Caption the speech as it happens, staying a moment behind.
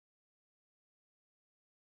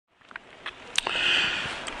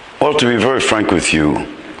Well, to be very frank with you,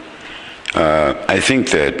 I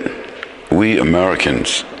think that we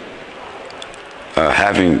Americans,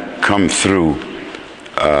 having come through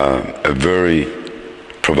a very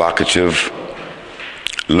provocative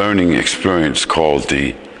learning experience called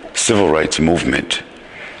the Civil Rights Movement,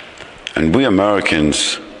 and we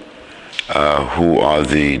Americans who are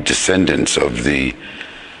the descendants of the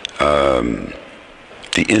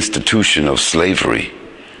institution of slavery,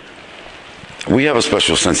 we have a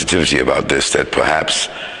special sensitivity about this that perhaps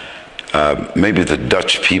maybe the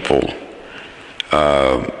Dutch people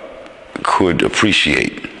could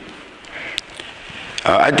appreciate.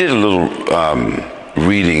 I did a little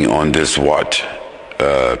reading on this Zwarte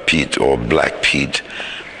Piet, or Black Piet,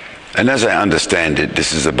 and as I understand it,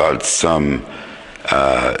 this is about some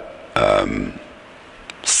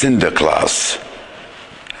Sinterklaas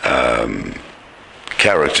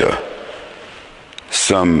character,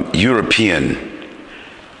 some European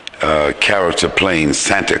character playing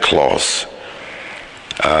Santa Claus,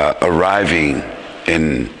 arriving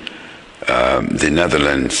in the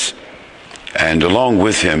Netherlands, and along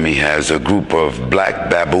with him he has a group of black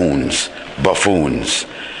buffoons,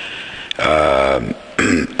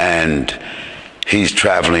 and he's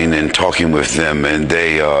traveling and talking with them, and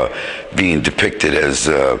they are being depicted as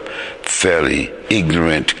fairly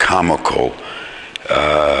ignorant, comical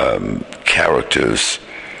characters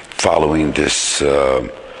following this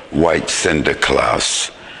white Santa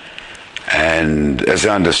Claus. And as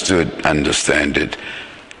I understand it,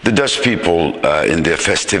 the Dutch people in their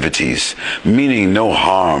festivities, meaning no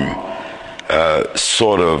harm,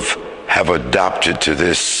 sort of have adopted to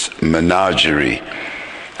this menagerie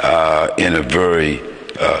in a very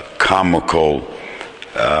comical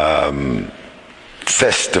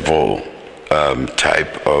festival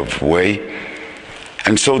type of way.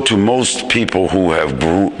 And so to most people who have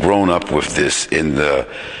grown up with this in the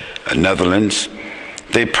Netherlands,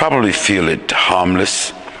 they probably feel it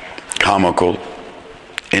harmless, comical,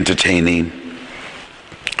 entertaining.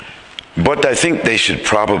 But I think they should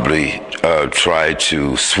probably try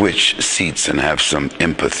to switch seats and have some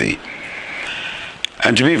empathy.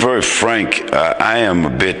 And to be very frank, I am a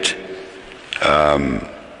bit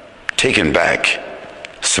taken back,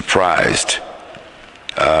 surprised,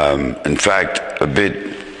 in fact, a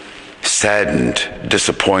bit saddened,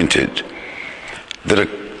 disappointed that a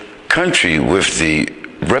country with the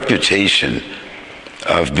reputation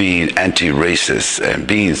of being anti-racist and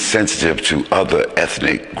being sensitive to other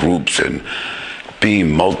ethnic groups and being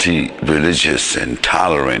multi-religious and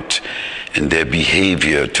tolerant in their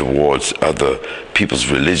behavior towards other people's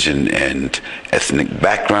religion and ethnic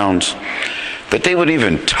backgrounds, that they would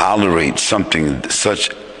even tolerate something such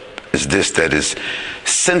as this that is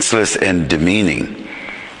senseless and demeaning.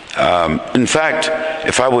 In fact,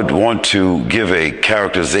 if I would want to give a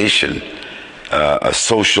characterization, a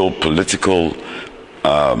social, political,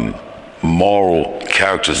 moral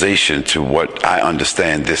characterization to what I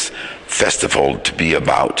understand this festival to be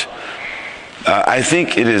about, I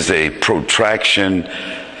think it is a protraction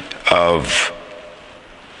of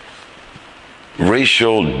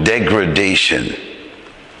racial degradation,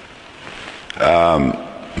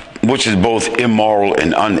 which is both immoral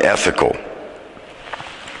and unethical.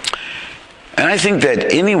 And I think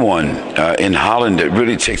that anyone in Holland that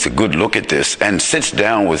really takes a good look at this and sits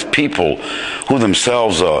down with people who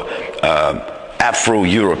themselves are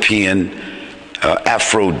Afro-European,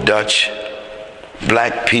 Afro-Dutch,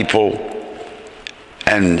 black people,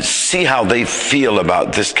 and see how they feel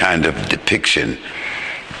about this kind of depiction,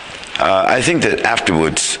 I think that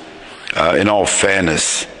afterwards, in all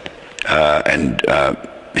fairness and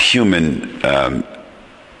human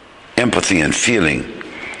empathy and feeling,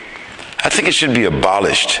 I think it should be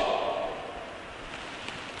abolished.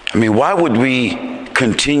 I mean, why would we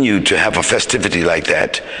continue to have a festivity like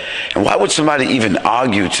that? And why would somebody even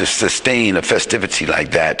argue to sustain a festivity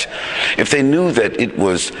like that if they knew that it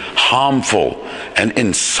was harmful and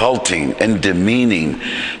insulting and demeaning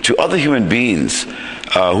to other human beings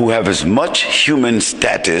who have as much human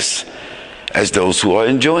status as those who are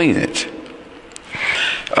enjoying it?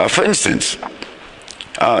 For instance,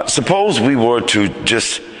 suppose we were to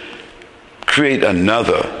just create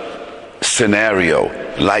another scenario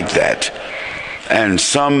like that, and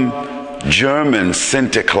some German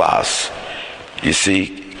Santa Claus, you see,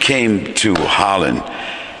 came to Holland,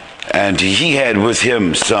 and he had with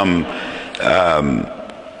him some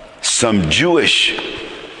Jewish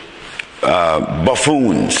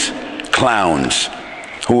buffoons, clowns,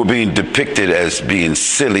 who were being depicted as being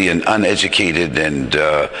silly and uneducated and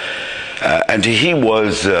and he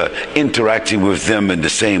was interacting with them in the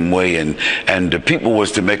same way, and the people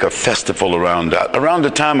was to make a festival around that, around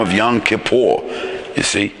the time of Yom Kippur, you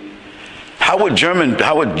see. How would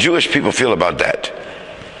Jewish people feel about that?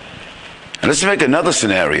 And let's make another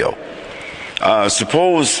scenario.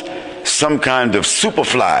 Suppose some kind of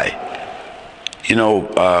superfly,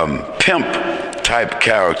 pimp type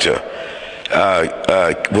character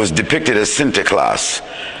was depicted as Santa Claus.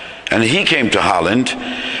 And he came to Holland,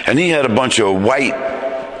 and he had a bunch of white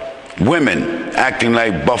women acting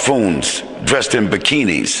like buffoons, dressed in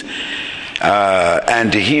bikinis.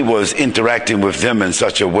 And he was interacting with them in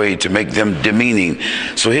such a way to make them demeaning.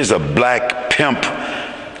 So here's a black pimp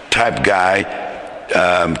type guy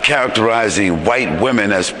characterizing white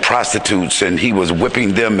women as prostitutes, and he was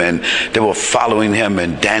whipping them, and they were following him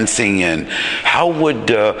and dancing. And how would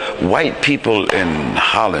white people in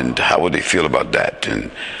Holland, how would they feel about that? And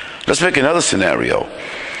let's make another scenario.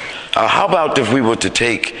 How about if we were to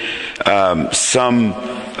take some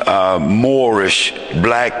Moorish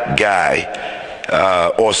black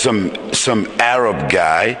guy or some Arab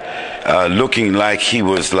guy looking like he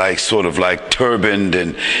was like sort of like turbaned,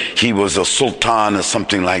 and he was a sultan or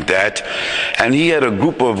something like that, and he had a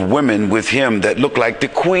group of women with him that looked like the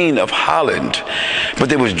Queen of Holland, but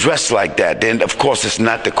they was dressed like that. And of course it's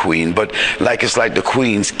not the Queen, but it's like the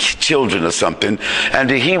Queen's children or something, and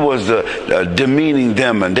he was demeaning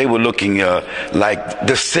them, and they were looking like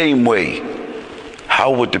the same way.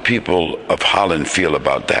 How would the people of Holland feel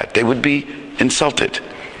about that? They would be insulted,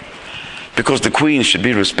 because the Queen should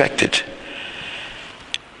be respected.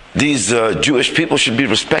 These Jewish people should be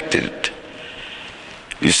respected.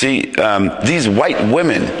 You see, these white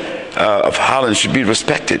women of Holland should be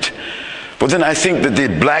respected. But then I think that the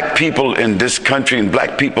black people in this country, and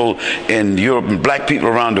black people in Europe, and black people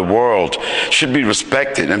around the world should be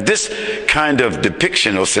respected. And if this kind of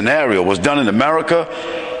depiction or scenario was done in America,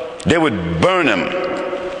 they would burn him.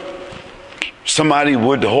 Somebody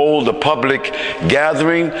would hold a public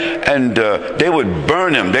gathering, and they would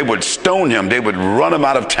burn him, they would stone him, they would run him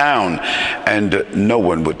out of town, and no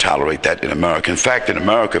one would tolerate that in America. In fact, in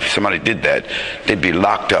America, if somebody did that, they'd be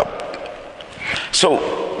locked up.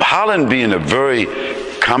 So Holland, being a very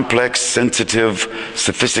complex, sensitive,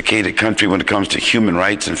 sophisticated country when it comes to human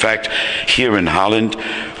rights. In fact, here in Holland,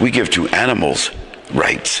 we give to animals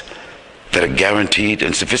rights that are guaranteed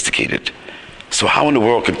and sophisticated. So how in the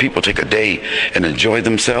world can people take a day and enjoy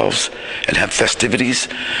themselves and have festivities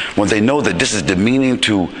when they know that this is demeaning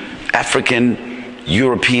to African,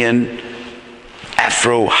 European,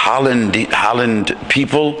 Holland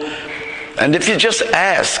people? And if you just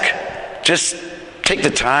ask, just take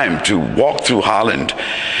the time to walk through Holland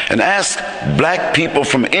and ask black people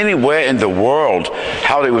from anywhere in the world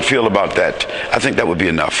how they would feel about that, I think that would be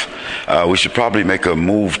enough. We should probably make a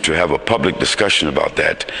move to have a public discussion about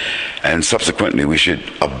that, and subsequently we should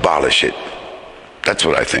abolish it. That's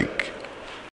what I think.